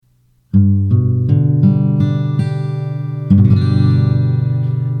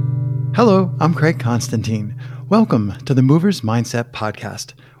I'm Craig Constantine. Welcome to the Movers Mindset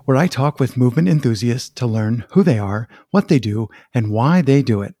Podcast, where I talk with movement enthusiasts to learn who they are, what they do, and why they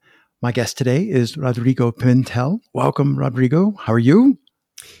do it. My guest today is Rodrigo Pimentel. Welcome, Rodrigo. How are you?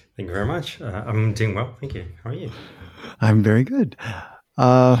 Thank you very much. I'm doing well. Thank you. How are you? I'm very good.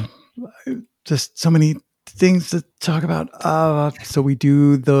 Uh, just so many things to talk about. So we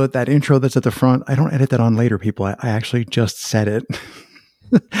do that intro that's at the front. I don't edit that on later, people. I actually just said it.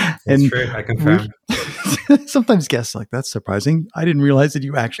 It's And true. I confirm. sometimes guests like, that's surprising. I didn't realize that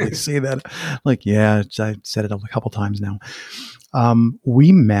you actually say that. Like, yeah, I said it a couple times now.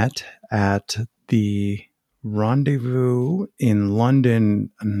 We met at the rendezvous in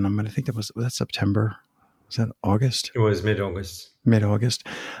London, and I'm going to think was that September? Was that August? It was mid-August. Mid-August.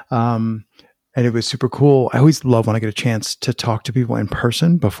 And it was super cool. I always love when I get a chance to talk to people in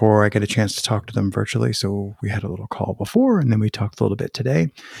person before I get a chance to talk to them virtually. So we had a little call before, and then we talked a little bit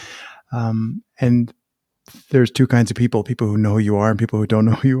today. And there's two kinds of people who know who you are and people who don't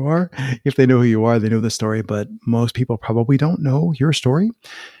know who you are. If they know who you are, they know the story, but most people probably don't know your story.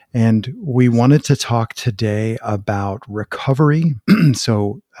 And we wanted to talk today about recovery.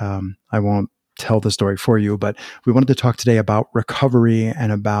 So I won't tell the story for you, but we wanted to talk today about recovery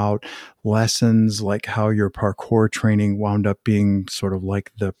and about lessons, like how your parkour training wound up being sort of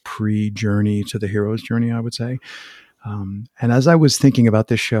like the pre-journey to the hero's journey, I would say. And as I was thinking about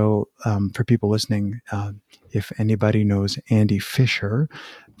this show, for people listening, if anybody knows Andy Fisher,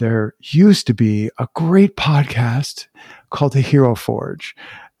 there used to be a great podcast called The Hero Forge.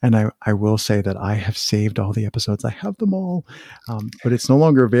 And I will say that I have saved all the episodes. I have them all, but it's no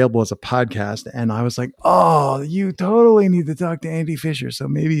longer available as a podcast. And I was like, oh, you totally need to talk to Andy Fisher. So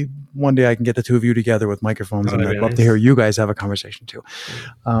maybe one day I can get the two of you together with microphones, and I'd love to hear you guys have a conversation too.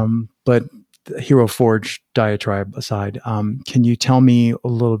 But the Hero Forge diatribe aside, can you tell me a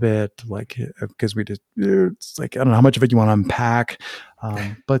little bit, like, because it's like, I don't know how much of it you want to unpack,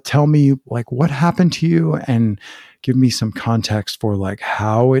 but tell me, like, what happened to you and give me some context for like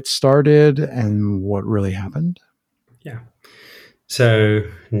how it started and what really happened. Yeah. So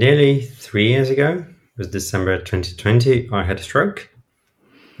nearly 3 years ago, it was December 2020, I had a stroke.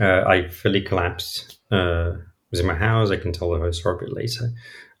 I fully collapsed. It was in my house. I can tell the whole story a bit later.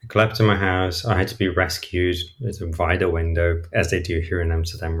 I collapsed in my house. I had to be rescued. There's a wider window, as they do here in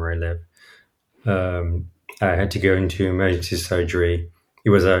Amsterdam where I live. I had to go into emergency surgery. It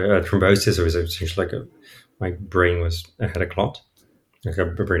was a thrombosis. It was essentially like my brain had a clot, like a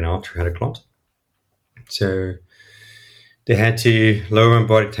brain artery had a clot. So they had to lower my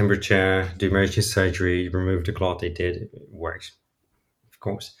body temperature, do emergency surgery, remove the clot. They did. It worked, of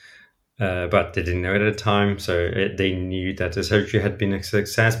course. But they didn't know it at the time. So they knew that the surgery had been a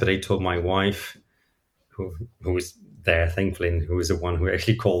success, but they told my wife, who was there, thankfully, and who was the one who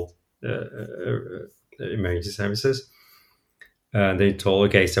actually called emergency services. They told,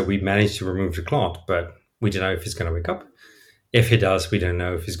 okay, so we managed to remove the clot, but we don't know if he's going to wake up. If he does, we don't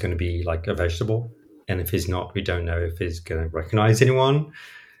know if he's going to be like a vegetable. And if he's not, we don't know if he's going to recognize anyone.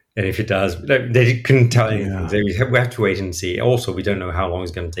 And if he does, they couldn't tell anything. So we have to wait and see. Also, we don't know how long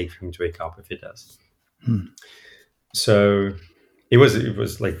it's going to take for him to wake up if he does. So it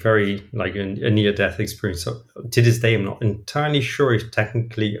was like very like a near-death experience. So to this day, I'm not entirely sure if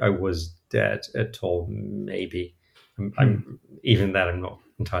technically I was dead at all. Maybe. I'm even that I'm not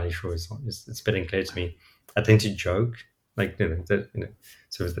entirely sure. It's a bit unclear to me. I tend to joke, like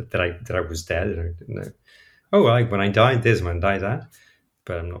so that I was dead. Oh, well, like when I died this, when I died that,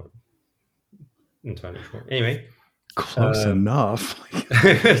 but I'm not entirely sure. Anyway, close enough.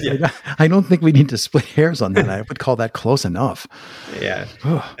 Yeah. I don't think we need to split hairs on that. I would call that close enough. Yeah,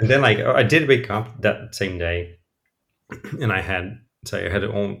 and then like I did wake up that same day, and I had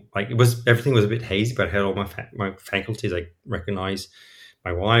all like everything was a bit hazy, but I had all my faculties. I recognized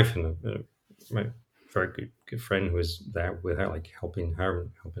my wife and my very good friend who was there with her, like helping her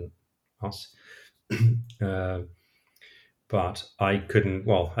and helping us. But I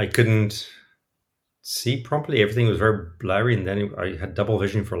couldn't see properly. Everything was very blurry, and then I had double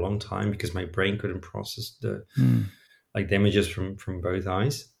vision for a long time because my brain couldn't process the images from both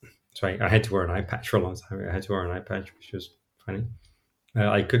eyes. So I had to wear an eye patch for a long time. I had to wear an eye patch, which was funny.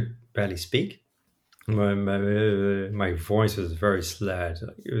 I could barely speak. My voice was very slurred.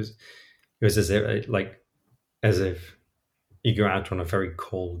 It was as if you go out on a very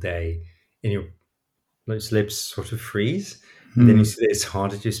cold day and your lips sort of freeze. And then you see that it's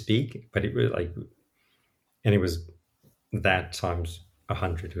harder to speak, but it was like, and it was that times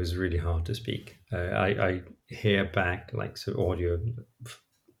 100. It was really hard to speak. I hear back like audio,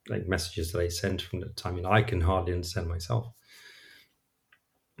 like messages that I sent from the time, and I can hardly understand myself.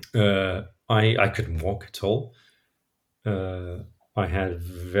 I couldn't walk at all. Uh, I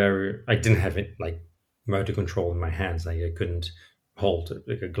didn't have it like motor control in my hands. Like I couldn't hold it,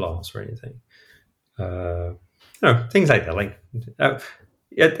 like a glass or anything. Things like that. Like,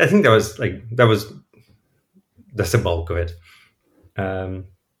 yeah, I think that's the bulk of it. Um,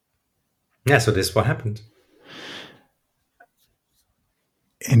 yeah, so this is what happened.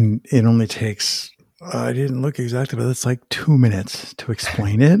 And it only takes, I didn't look exactly, but it's like 2 minutes to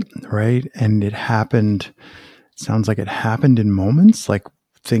explain it, right? And it happened, sounds like it happened in moments. Like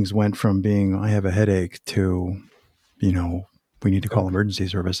things went from being, I have a headache to, you know, we need to call emergency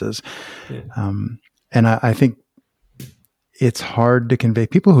services. Yeah. And I think it's hard to convey.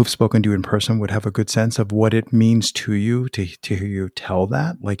 People who've spoken to you in person would have a good sense of what it means to you to hear you tell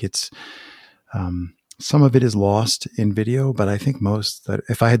that. Like it's, some of it is lost in video, but I think most that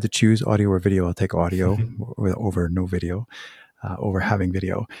if I had to choose audio or video, I'll take audio over no video, over having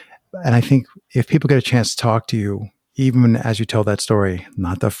video. And I think if people get a chance to talk to you, even as you tell that story,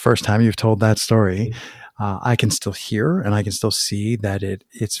 not the first time you've told that story, I can still hear and I can still see that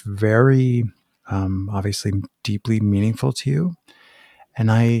it's very obviously deeply meaningful to you.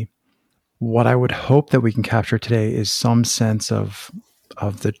 And what I would hope that we can capture today is some sense of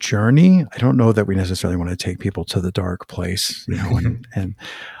the journey. I don't know that we necessarily want to take people to the dark place, and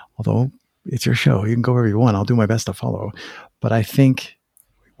although it's your show, you can go wherever you want. I'll do my best to follow. But I think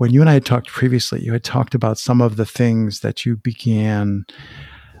when you and I had talked previously, you had talked about some of the things that you began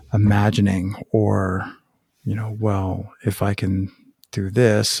imagining, or, well, if I can do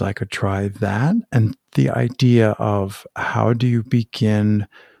this, I could try that. And the idea of how do you begin,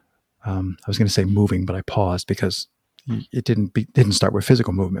 I was going to say moving, but I paused because it didn't start with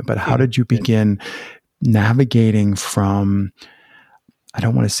physical movement, but how did you begin navigating from, I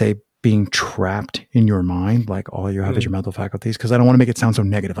don't want to say being trapped in your mind, like all you have is your mental faculties, because I don't want to make it sound so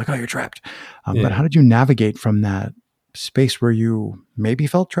negative, like, oh, you're trapped. But how did you navigate from that space where you maybe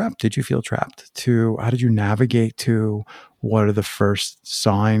felt trapped? Did you feel trapped? To how did you navigate to what are the first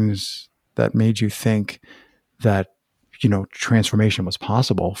signs that made you think that, transformation was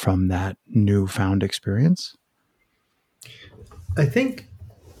possible from that newfound experience? I think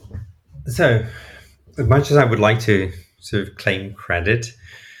so. As much as I would like to sort of claim credit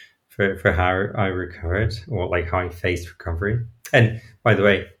for how I recovered, or like how I faced recovery. And by the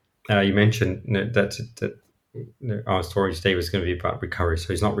way, you mentioned that our story today was going to be about recovery.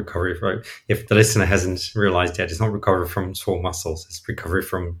 So it's not recovery from, if the listener hasn't realized yet, it's not recovery from sore muscles. It's recovery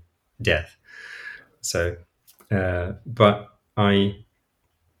from death. So, but the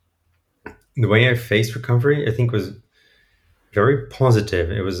way I faced recovery, I think, was very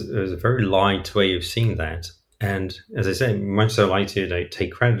positive. It was a very light way of seeing that. And as I say, much so light to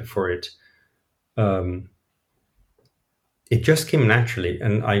take credit for it. It just came naturally,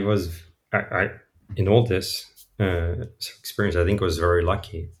 and I in all this experience, I think I was very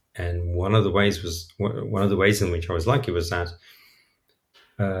lucky. And one of the ways in which I was lucky was that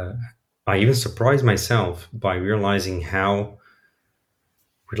I even surprised myself by realizing how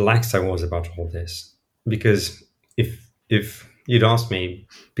relaxed I was about all this. Because if you'd asked me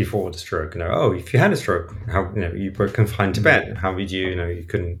before the stroke, oh, if you had a stroke, how, you were confined to bed, how would you, you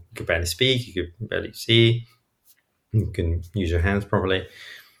could barely speak, you could barely see, you can use your hands properly.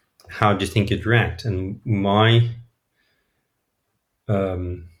 How do you think you'd react? And my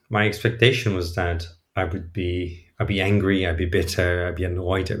expectation was that I'd be angry, I'd be bitter, I'd be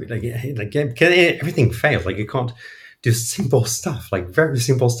annoyed, I'd be everything failed. Like you can't do simple stuff, like very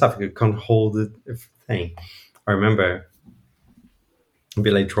simple stuff. You can't hold the thing. I remember a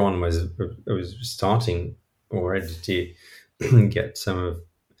bit later on, I was starting already to get some of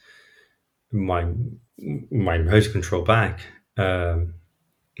my motor control back.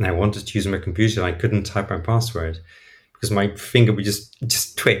 And I wanted to use my computer, and I couldn't type my password because my finger would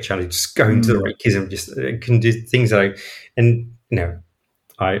just twitch. I'd just go into the right keys and I couldn't do things that I'm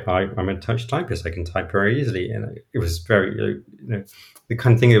a touch typist. I can type very easily, and it was very, the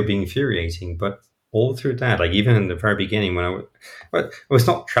kind of thing that would be infuriating. But all through that, like even in the very beginning, when I was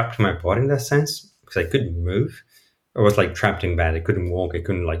not trapped in my body in that sense because I couldn't move. I was like trapped in bed. I couldn't walk. I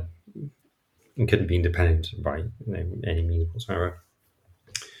couldn't be independent by any means whatsoever.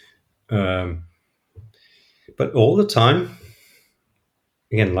 But all the time,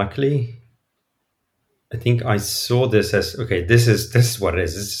 again, luckily, I think I saw this as, okay, this is what it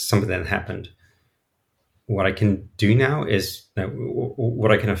is. This is something that happened. What I can do now is,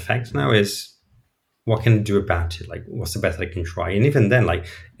 what I can affect now is, what can I do about it? Like, what's the best I can try? And even then, like,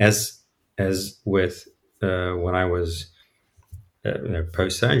 as with when I was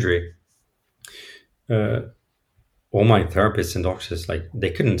post surgery, all my therapists and doctors, like, they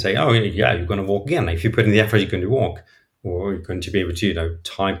couldn't say, "Oh, yeah, you're going to walk again. Like, if you put in the effort, you're going to walk, or you're going to be able to,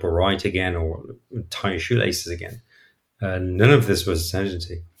 type or write again, or tie your shoelaces again." None of this was a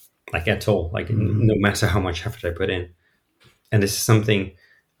certainty, like, at all. Like, Mm-hmm. no matter how much effort I put in. And this is something I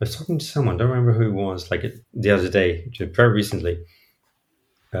was talking to someone. I don't remember who it was. Like, the other day, very recently,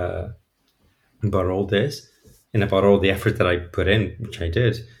 uh, about all this and about all the effort that I put in, which I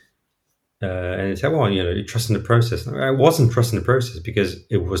did. And they said, well, you trust in the process. I wasn't trusting the process because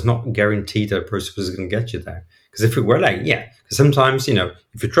it was not guaranteed that the process was going to get you there. Because if it were like, yeah, because sometimes,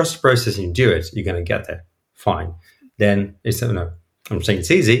 if you trust the process and you do it, you're going to get there. Fine. Then it's, no, I'm saying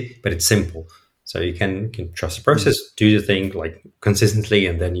it's easy, but it's simple. So you can trust the process, do the thing like consistently,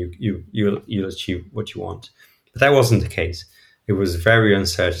 and then you'll achieve what you want. But that wasn't the case. It was very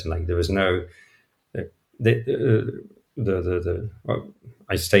uncertain. Like, there was no, well,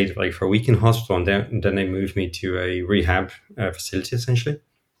 I stayed like for a week in hospital, and then they moved me to a rehab facility essentially.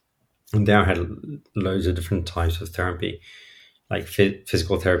 And there I had loads of different types of therapy, like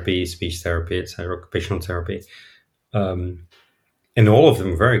physical therapy, speech therapy, etc., occupational therapy, and all of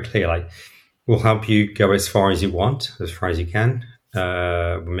them were very clear. Like, we'll help you go as far as you want, as far as you can.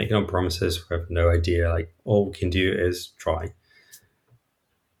 We're making no promises. We have no idea. Like, all we can do is try.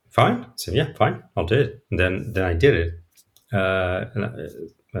 Fine. So yeah, fine. I'll do it. And then I did it.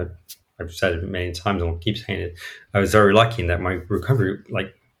 I've said it many times, and I'll keep saying it. I was very lucky in that my recovery,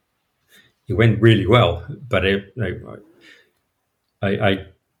 like, it went really well. But I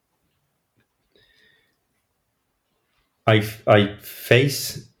I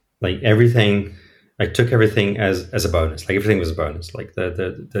face like everything. I took everything as a bonus. Like, everything was a bonus. Like,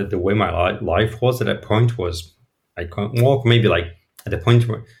 the way my life was at that point was, I can't walk. Maybe like at the point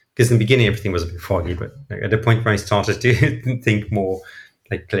where, because in the beginning everything was a bit foggy, but like, at the point where I started to think more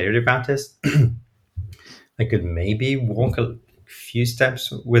like clearly about this, I could maybe walk a few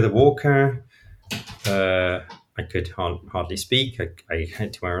steps with a walker. I could hardly speak. I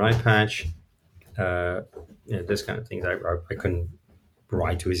had to wear an eye patch. This kind of things. I couldn't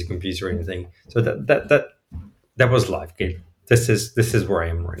write to his computer or anything. So that was life. Okay, this is where I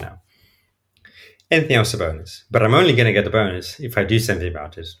am right now. Anything else a bonus, but I'm only going to get the bonus if I do something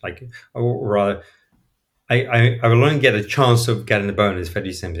about it. Like, or rather, I will only get a chance of getting the bonus if I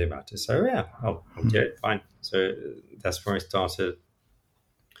do something about it. So yeah, I'll do it. Fine. So that's where I started.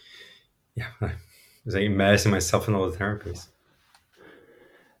 Yeah, I was like immersing myself in all the therapies.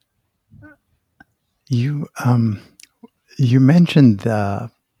 You you mentioned the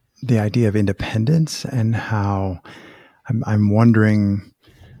idea of independence and how I'm wondering.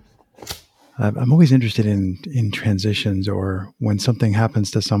 I'm always interested in transitions, or when something happens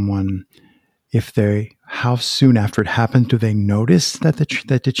to someone, if they, how soon after it happens do they notice that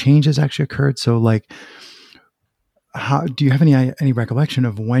the change has actually occurred. So, like, how do you have any recollection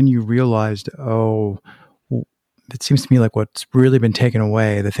of when you realized, oh, it seems to me like what's really been taken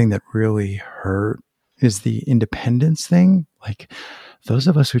away, the thing that really hurt, is the independence thing. Like, those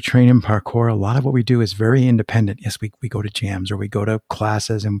of us who train in parkour, a lot of what we do is very independent. Yes, we go to jams or we go to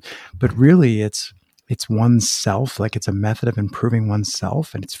classes, but really it's oneself. Like, it's a method of improving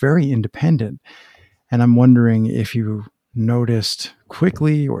oneself, and it's very independent. And I'm wondering if you noticed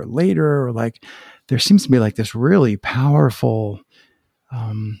quickly or later, or like, there seems to be like this really powerful,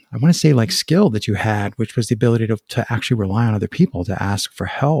 I want to say, like, skill that you had, which was the ability to actually rely on other people, to ask for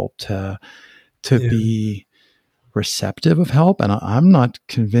help, to Yeah. be receptive of help. And I'm not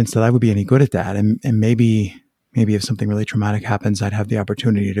convinced that I would be any good at that. And maybe if something really traumatic happens, I'd have the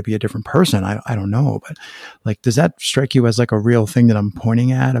opportunity to be a different person. I don't know. But, like, does that strike you as like a real thing that I'm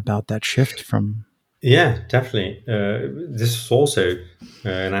pointing at about that shift from? Yeah, definitely. This is also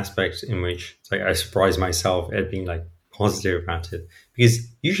an aspect in which it's like I surprise myself at being like positive about it, because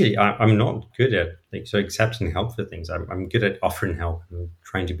usually I'm not good at like so accepting help for things. I'm good at offering help and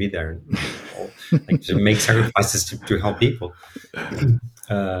trying to be there and like to make sacrifices to help people.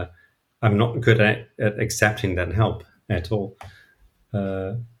 Uh, I'm not good at accepting that help at all.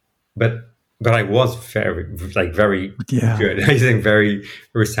 Uh, but I was very Yeah. good. I think very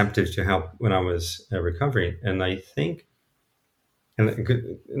receptive to help when I was recovering, and I think,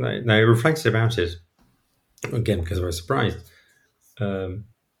 and I reflected about it again because I was surprised. Um,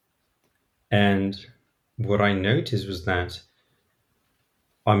 and what I noticed was that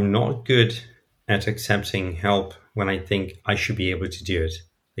I'm not good at accepting help when I think I should be able to do it.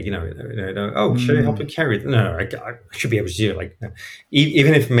 Like, oh, should I help you Mm, carry it? No, I should be able to do it. Like,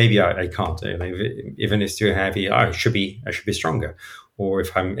 even if maybe I can't, even if it's too heavy, I should be stronger. Or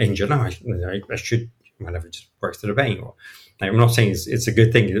if I'm injured, no, I should, whatever, just works to the pain. I'm not saying it's a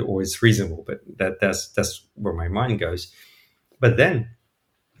good thing or it's reasonable, but that's where my mind goes. But then,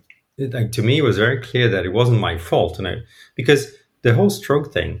 like, to me, it was very clear that it wasn't my fault, because the whole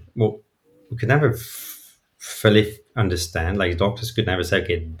stroke thing. Well, we could never fully understand. Like, doctors could never say,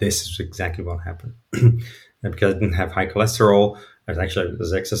 "Okay, this is exactly what happened," and because I didn't have high cholesterol. I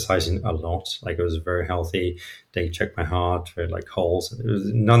was exercising a lot. Like, I was very healthy. They checked my heart for like holes. It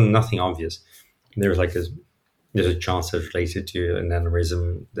was nothing obvious. There was like there's a chance it's related to an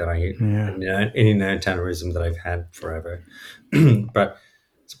aneurysm that Yeah. any aneurysm that I've had forever. but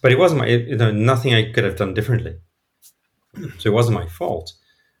it wasn't nothing I could have done differently. So it wasn't my fault.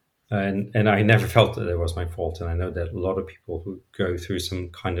 And I never felt that it was my fault. And I know that a lot of people who go through some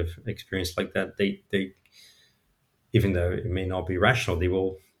kind of experience like that, they even though it may not be rational, they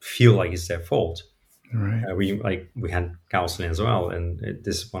will feel like it's their fault. Right. We had counseling as well, and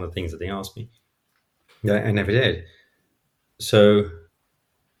this is one of the things that they asked me. Yeah, I never did. So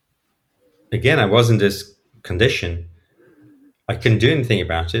again, I was in this condition. I couldn't do anything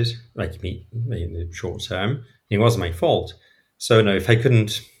about it, like me in the short term. It wasn't my fault. So no, if I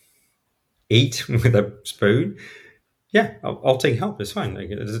couldn't eat with a spoon, yeah, I'll take help. It's fine. Like,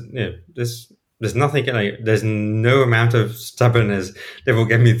 there's nothing. There's no amount of stubbornness that will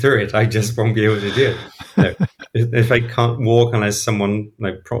get me through it. I just won't be able to do it. No, if I can't walk unless someone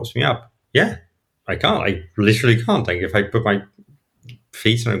like props me up, yeah, I can't. I literally can't. Like, if I put my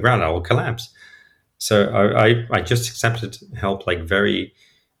feet on the ground, I will collapse. So I just accepted help like very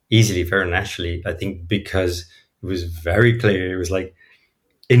easily, very naturally. I think because it was very clear. It was like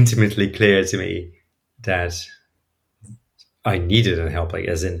intimately clear to me that I needed help. Like,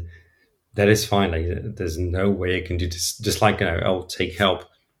 as in, that is fine. Like, there's no way I can do this. Just like, I'll take help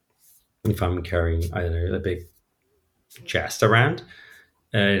if I'm carrying, I don't know, a big chest around.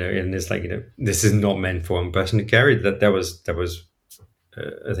 And it's like, this is not meant for one person to carry. That was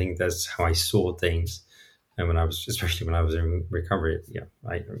I think that's how I saw things. And especially when I was in recovery, yeah,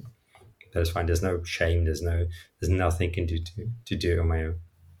 that's fine. There's no shame. There's nothing I can do to do it on my own.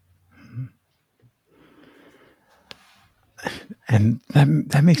 And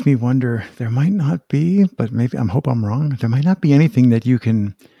that makes me wonder, there might not be, but maybe I hope I'm wrong. There might not be anything that you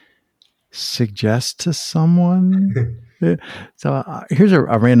can suggest to someone. So here's a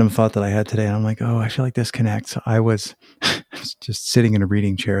random thought that I had today. And I'm like, oh, I feel like this connects. I was just sitting in a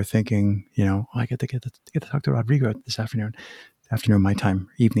reading chair thinking, I get to talk to Rodrigo this afternoon, my time,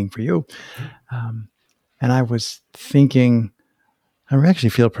 evening for you. And I was thinking, I actually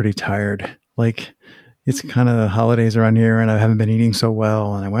feel pretty tired. Like, it's kind of the holidays around here and I haven't been eating so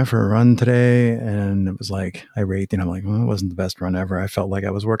well. And I went for a run today and it was like, I rate, I'm like, well, it wasn't the best run ever. I felt like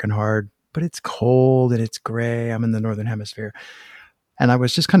I was working hard, but it's cold and it's gray. I'm in the Northern Hemisphere. And I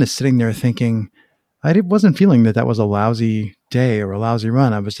was just kind of sitting there thinking, I wasn't feeling that was a lousy day or a lousy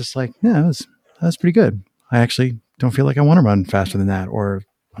run. I was just like, yeah, that was pretty good. I actually don't feel like I want to run faster than that. Or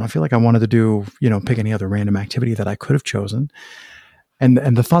I don't feel like I wanted to do, pick any other random activity that I could have chosen. And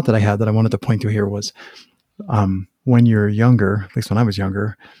the thought that I had that I wanted to point to here was, when you're younger, at least when I was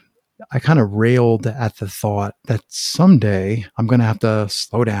younger, I kind of railed at the thought that someday I'm going to have to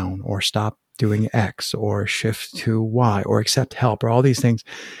slow down or stop doing X or shift to Y or accept help or all these things.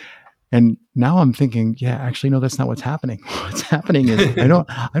 And now I'm thinking, yeah, actually, no, that's not what's happening. What's happening is I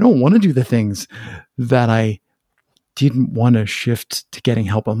don't want to do the things that I didn't want to shift to getting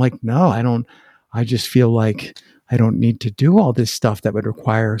help. I'm like, no, I don't. I just feel like I don't need to do all this stuff that would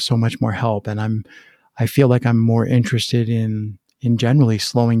require so much more help. And I feel like I'm more interested in generally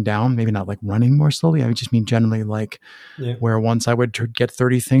slowing down, maybe not like running more slowly. I just mean generally like where once I would get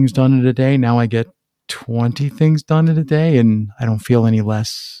 30 things done in a day, now I get 20 things done in a day and I don't feel any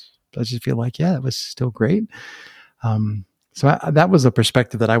less. I just feel like, yeah, that was still great. So that was a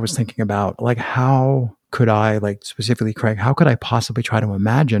perspective that I was thinking about. Like, how could I, like specifically, Craig, how could I possibly try to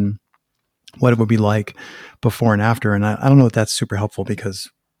imagine what it would be like before and after? And I don't know if that's super helpful because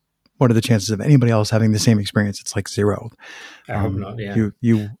what are the chances of anybody else having the same experience? It's like zero. I hope not. Yeah.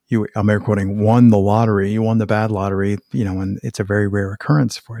 You, I'm air quoting, won the lottery, you won the bad lottery, and it's a very rare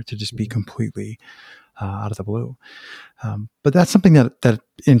occurrence for it to just be completely out of the blue. But that's something that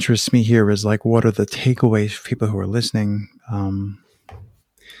interests me here is like, what are the takeaways for people who are listening?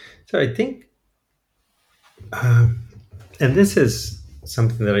 So I think, and this is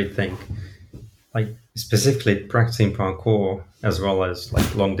something that I think, like specifically practicing parkour as well as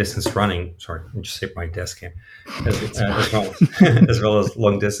like long distance running. Sorry, I just hit my desk here. As well as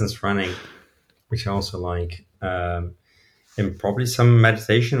long distance running, which I also like, and probably some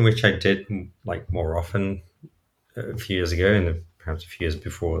meditation, which I did like more often a few years ago and perhaps a few years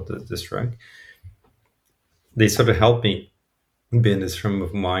before the stroke. They sort of helped me be in this frame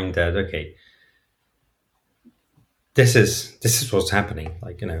of mind that, okay, this is what's happening.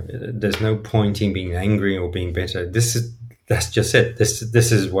 Like, there's no point in being angry or being bitter. That's just it.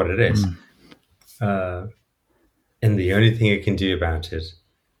 This is what it is. Mm. Uh, and the only thing I can do about it,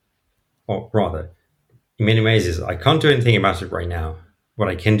 or rather, in many ways, is I can't do anything about it right now. What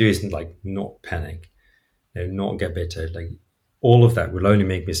I can do is like not panic, not get bitter. Like all of that will only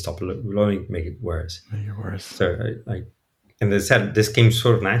make me stop. Will only make it worse. Make it worse. So and as I said, this came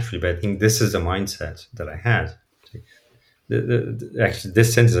sort of naturally, but I think this is the mindset that I had. Actually,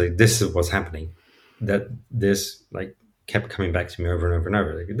 this sentence, like, this is what's happening. That this like kept coming back to me over and over and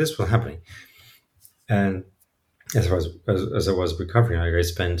over. Like, this was happening, and as I was recovering, like, I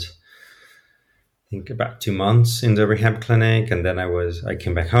spent, I think, about 2 months in the rehab clinic, and then I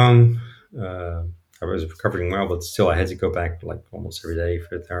came back home. I was recovering well, but still I had to go back like almost every day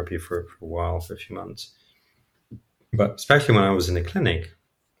for therapy for a while, for a few months. But especially when I was in the clinic,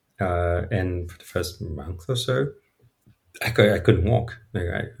 and for the first month or so, I couldn't walk.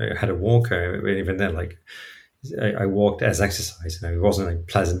 Like, I had a walker, even then, like I walked as exercise. It wasn't like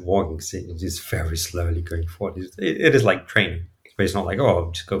pleasant walking. It just very slowly going forward. It is like training, but it's not like, oh,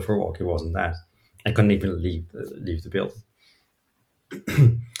 I'll just go for a walk. It wasn't that. I couldn't even leave the building.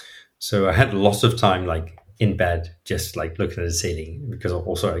 So I had lots of time like in bed, just like looking at the ceiling, because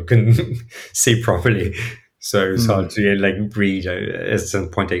also I couldn't see properly. So it was hard to like read. At some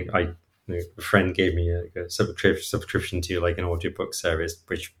point, a friend gave me a subscription to like an audiobook service,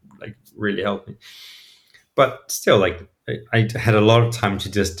 which like really helped me. But still, like I had a lot of time to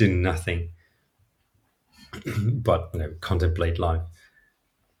just do nothing, but contemplate life.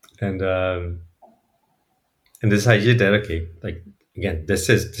 And this idea that, okay, like again, this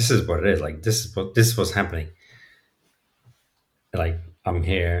is what it is. Like this was happening. Like I'm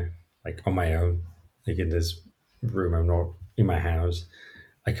here, like on my own, like in this room. I'm not in my house.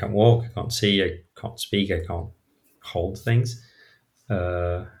 I can't walk. I can't see. I can't speak. I can't hold things.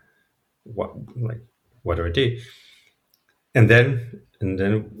 What do I do? And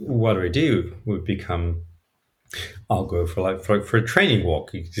then what do I do would become, I'll go for a training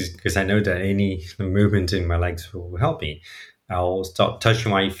walk, because I know that any movement in my legs will help me. I'll start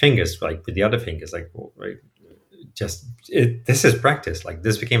touching my fingers like with the other fingers, like right, this is practice. Like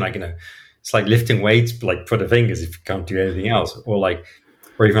this became like, it's like lifting weights like for the fingers if you can't do anything else. Or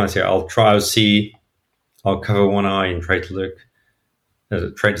even I say I'll cover one eye and try to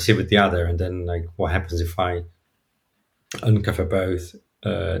see with the other, and then like what happens if I uncover both?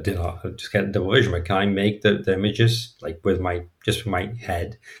 Then I'll just get double vision. But can I make the images like with my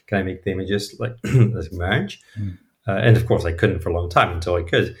head? Can I make the images like merge? And of course, I couldn't for a long time until I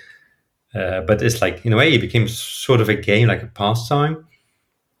could. But it's like, in a way, it became sort of a game, like a pastime.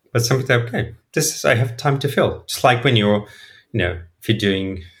 But something that, okay, I have time to fill. Just like when you're, if you're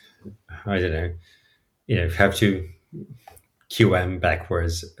doing, I don't know, you have to QM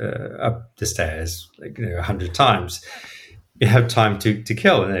backwards up the stairs like 100 times. You have time to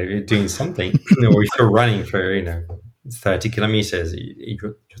kill. You're doing something, or if you're running for 30 kilometers,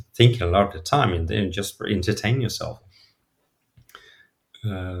 you're thinking a lot of the time, and then just entertain yourself.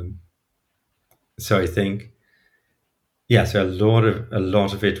 So I think, yeah. So a lot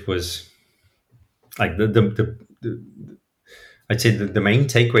of it was like I'd say the main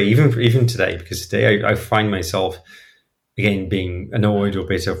takeaway, even today, because today I find myself again being annoyed or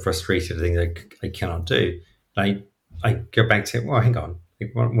bitter, frustrated at things I cannot do. I go back to, well, hang on.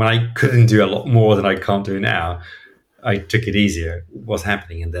 When I couldn't do a lot more than I can't do now, I took it easier. What's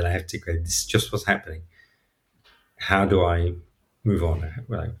happening? And then I have to go, this is just what's happening. How do I move on?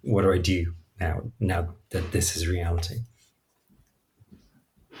 What do I do now that this is reality?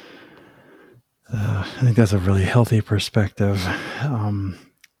 I think that's a really healthy perspective.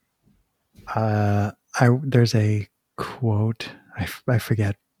 There's a quote. I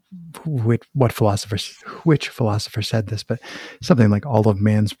forget which philosopher said this, but something like all of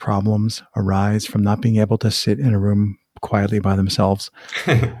man's problems arise from not being able to sit in a room quietly by themselves,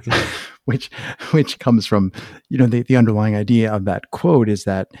 which comes from, the underlying idea of that quote is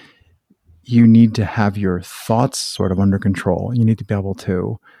that you need to have your thoughts sort of under control. You need to be able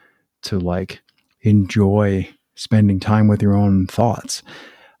to like enjoy spending time with your own thoughts.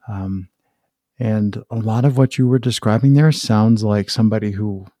 And a lot of what you were describing there sounds like somebody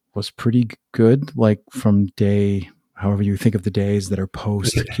who was pretty good, like from day, however you think of the days that are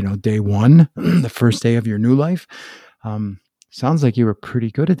post, day one, the first day of your new life. Sounds like you were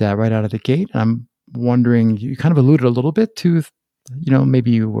pretty good at that right out of the gate. I'm wondering, you kind of alluded a little bit to,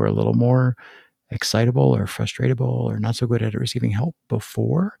 maybe you were a little more excitable or frustratable or not so good at receiving help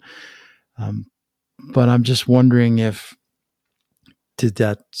before. But I'm just wondering if did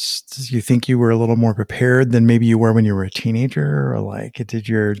that, do you think you were a little more prepared than maybe you were when you were a teenager? Or like, did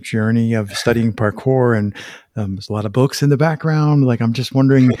your journey of studying parkour and there's a lot of books in the background? Like, I'm just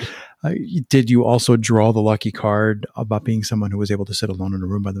wondering, uh, did you also draw the lucky card about being someone who was able to sit alone in a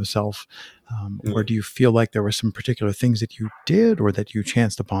room by themselves? Or Yeah. do you feel like there were some particular things that you did or that you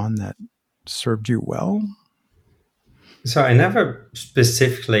chanced upon that served you well? So I was never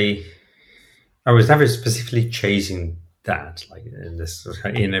specifically chasing that, like in this sort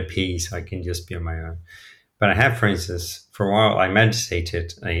of inner peace. I can just be on my own. But I have, for instance, for a while I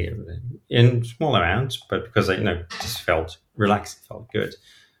meditated in small amounts, but because I, just felt relaxed, felt good.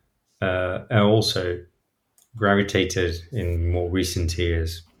 I also gravitated in more recent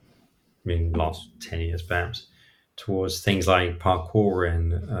years, I mean, last 10 years perhaps, towards things like parkour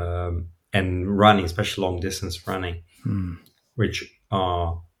and running, especially long distance running, Hmm. which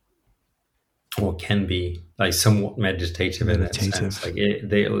are or can be like somewhat meditative in that sense.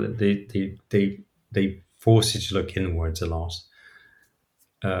 Meditative. Like they force you to look inwards a lot.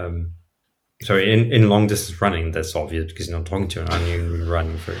 Um, so in long distance running, that's obvious because you're not talking to an onion, you're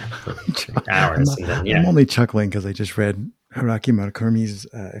running for like I'm hours, not, and then I'm yeah, only chuckling because I just read Haraki Murakumi's,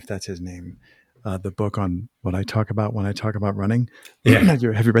 if that's his name, the book on what I talk about when I talk about running. yeah, Have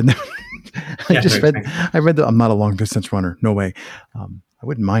you read that? yeah, no, exactly. I read that I'm not a long distance runner. No way. I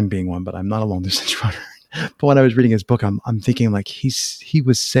wouldn't mind being one, but I'm not a long distance runner. But when I was reading his book, I'm thinking like he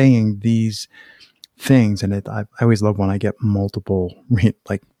was saying these things, and I always love when I get multiple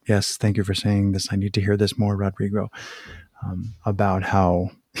like, yes, thank you for saying this. I need to hear this more, Rodrigo, about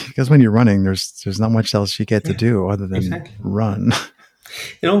how, because when you're running, there's not much else you get to Yeah, do other than exactly. run.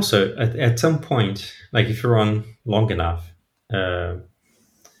 And also at some point, like if you run long enough, uh,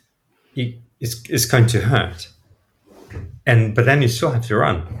 it's going to hurt. And but then you still have to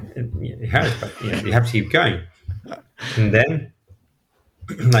run. It hurts, but you have to keep going. And then,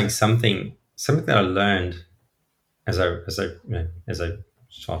 like something that I learned as I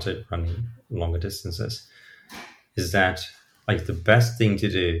started running longer distances is that like the best thing to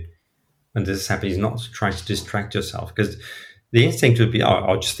do when this is happening is not to try to distract yourself because the instinct would be, oh,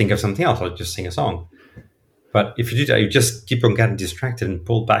 I'll just think of something else. I'll just sing a song. But if you do that, you just keep on getting distracted and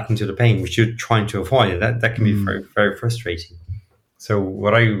pulled back into the pain, which you're trying to avoid. And that can be very, Mm, very frustrating. So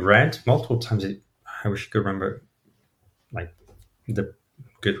what I read multiple times, I wish I could remember like the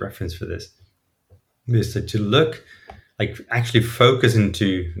good reference for this, is to look, like actually focus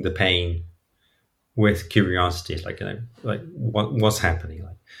into the pain with curiosity, like what's happening,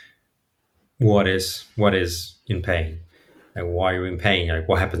 like what is in pain, and why are you in pain, like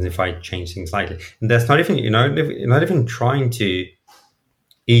what happens if I change things slightly, and that's not even not even trying to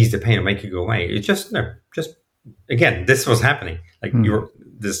ease the pain or make it go away. It's just no, just again, this was happening. Like mm, you're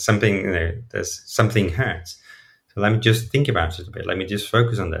there's something hurts. So let me just think about it a bit. Let me just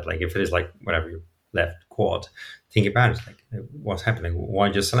focus on that. Like if it is like whatever your left quad, think about it. Like what's happening? Why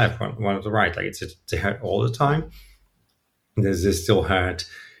just the left? Why not the right? Like it's to hurt all the time. Does this still hurt?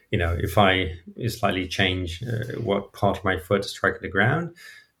 If I slightly change what part of my foot is striking the ground,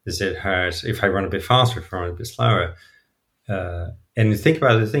 does it hurt if I run a bit faster, if I run a bit slower? And think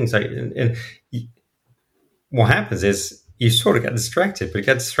about the things like, and what happens is you sort of get distracted, but you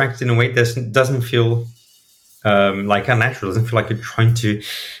get distracted in a way that doesn't feel like unnatural. Doesn't feel like you're trying to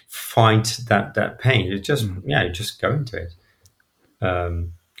fight that pain. mm, You just go into it,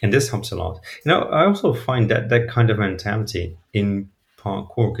 and this helps a lot. I also find that kind of mentality in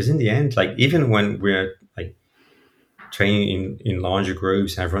parkour because in the end, like even when we're like training in larger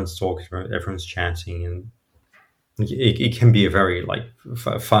groups, everyone's talking, everyone's chatting, and it can be a very like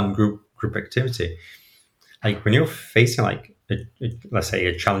fun group activity. Like when you're facing like let's say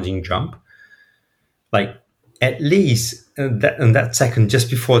a challenging jump, like at least in that second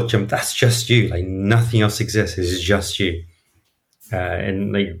just before the jump, that's just you. Like nothing else exists. It's just you.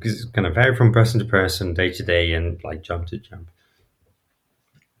 And like it's kind of vary from person to person, day to day, and like jump to jump.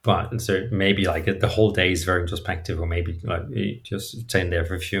 But so maybe like the whole day is very introspective, or maybe like you just staying there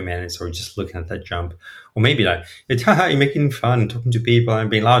for a few minutes, or just looking at that jump, or maybe like it's haha, you're making fun, talking to people, and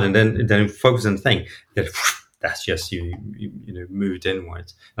being loud, and then focus on the thing. Then that's just you, moved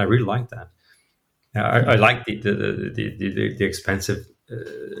inwards. And I really like that. I like the expensive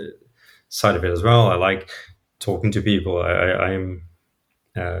side of it as well. I like talking to people. I'm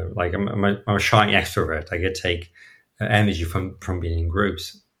like I'm a shy extrovert. I get take energy from being in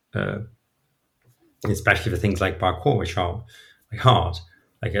groups, uh, especially for things like parkour, which are like hard.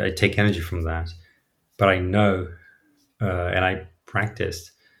 Like I take energy from that, but I know and I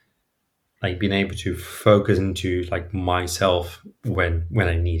practiced like being able to focus into like myself when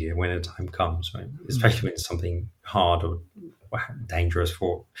I need it, when the time comes, right? mm. Especially when it's something hard or dangerous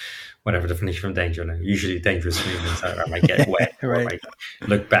for whatever definition of danger. Usually dangerous means I might get wet or I Right. might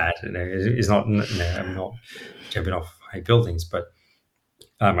look bad. It's not. I'm not jumping off high buildings, but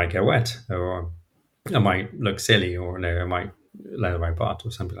I might get wet or I might look silly or I might land on my butt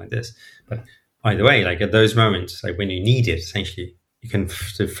or something like this. But either way, like at those moments, like when you need it, essentially, you can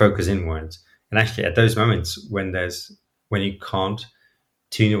focus inwards. And actually, at those moments when you can't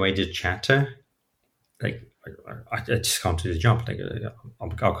tune away the chatter, like I just can't do the jump. Like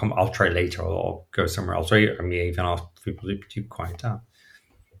I'll try later, or I'll go somewhere else. Or I may even ask people to quiet down.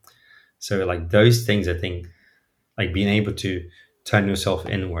 So like those things, I think, like being able to turn yourself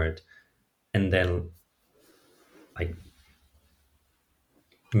inward and then like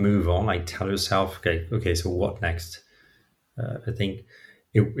move on, like tell yourself, okay, so what next? I think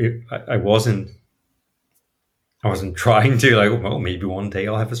I wasn't trying to like, well, maybe one day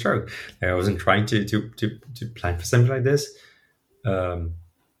I'll have a stroke. I wasn't trying to plan for something like this. Um,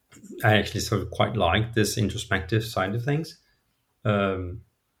 I actually sort of quite like this introspective side of things. Um,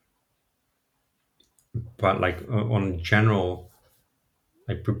 but like on general,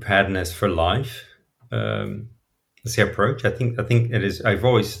 like preparedness for life, it's the approach. I think it is. I've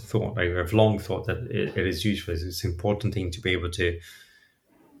always thought, I've long thought that it is useful. It's an important thing to be able to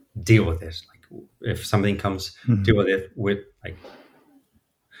deal with it. Like if something comes, deal with it with like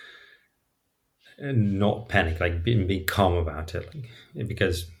not panic, like being calm about it. Like,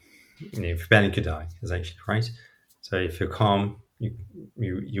 because if you panic, you die. Essentially, right? So if you're calm,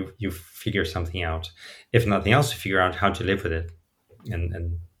 you figure something out. If nothing else, you figure out how to live with it.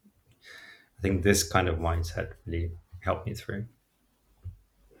 And I think this kind of mindset really helped me through.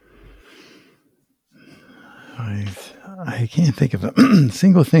 I can't think of a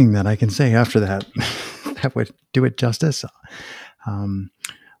single thing that I can say after that that would do it justice.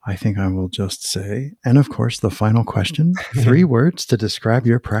 I think I will just say, and of course, the final question: 3 words to describe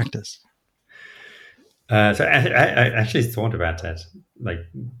your practice. So I actually thought about that, like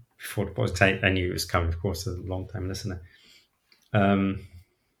before the podcast. I knew it was coming, of course, as a long time listener. And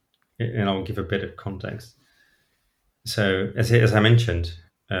I'll give a bit of context. So as I mentioned,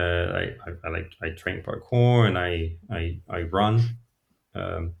 I train parkour and I run.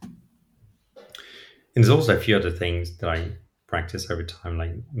 And there's also a few other things that I practice over time,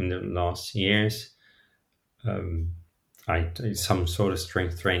 like in the last years. I do some sort of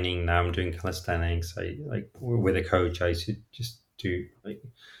strength training. Now I'm doing calisthenics. I like with a coach. I should just do like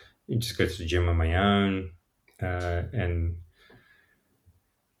just go to the gym on my own. And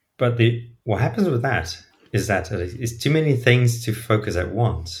but the what happens with that is that it's too many things to focus at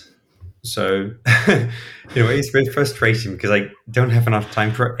once. So it's very frustrating because I don't have enough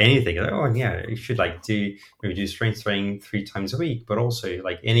time for anything. Like, oh yeah, you should like maybe do strength training 3 times a week, but also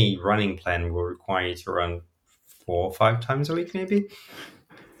like any running plan will require you to run 4 or 5 times a week, maybe.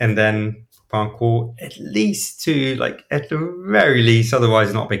 And then parkour at the very least,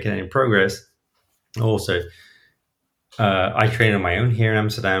 otherwise not making any progress. Also, I train on my own here in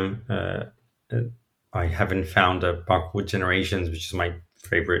Amsterdam. I haven't found a parkour generations, which is my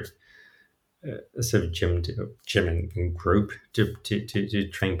favorite sort of gym and group to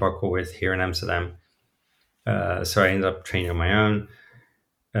train parkour with here in Amsterdam. So I ended up training on my own,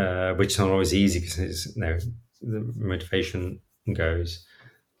 which is not always easy because the motivation goes.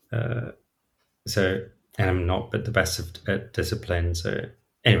 So and I'm not but the best at discipline. So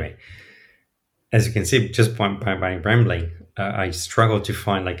anyway, as you can see, just by rambling, I struggle to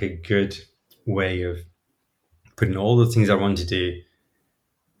find like a good way of putting all the things I want to do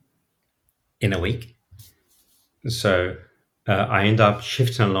in a week. So I end up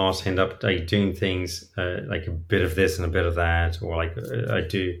shifting a lot. I end up like doing things like a bit of this and a bit of that, or like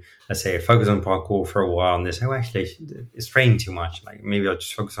I say I focus on parkour for a while, and they say, oh, actually, it's training too much. Like maybe I'll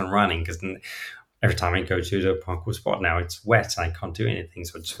just focus on running because every time I go to the parkour spot now, it's wet and I can't do anything.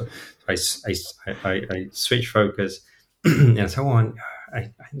 So I switch focus and so on. I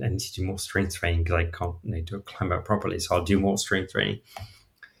need to do more strength training because I can't climb out properly. So I'll do more strength training.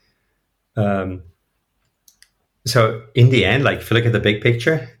 So in the end, like if you look at the big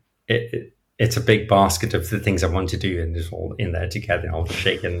picture, it's a big basket of the things I want to do, and it's all in there together. I'll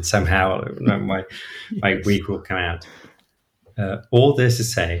shake it, and somehow my week will come out. All this to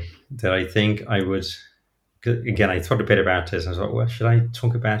say that I think I would. Again, I thought a bit about this. And I thought, well, should I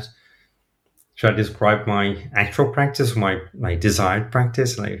describe my actual practice, or my desired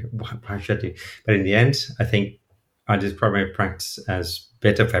practice? Like, how should I do? But in the end, I think I describe my practice as a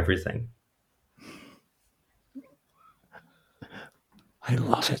bit of everything. I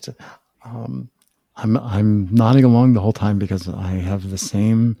love it. I'm nodding along the whole time because I have the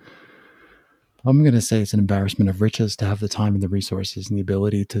same I'm going to say it's an embarrassment of riches to have the time and the resources and the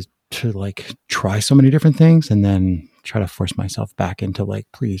ability to like try so many different things and then try to force myself back into like,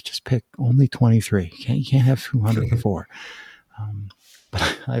 please just pick only 23. You can't have 204.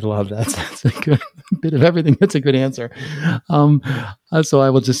 But I love that. That's a good bit of everything. That's a good answer. Um, so I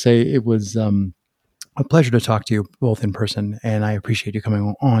will just say it was a pleasure to talk to you both in person, and I appreciate you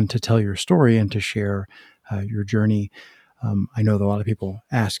coming on to tell your story and to share your journey. I know that a lot of people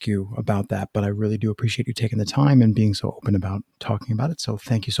ask you about that, but I really do appreciate you taking the time and being so open about talking about it. So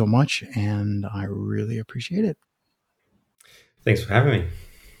thank you so much, and I really appreciate it. Thanks for having me.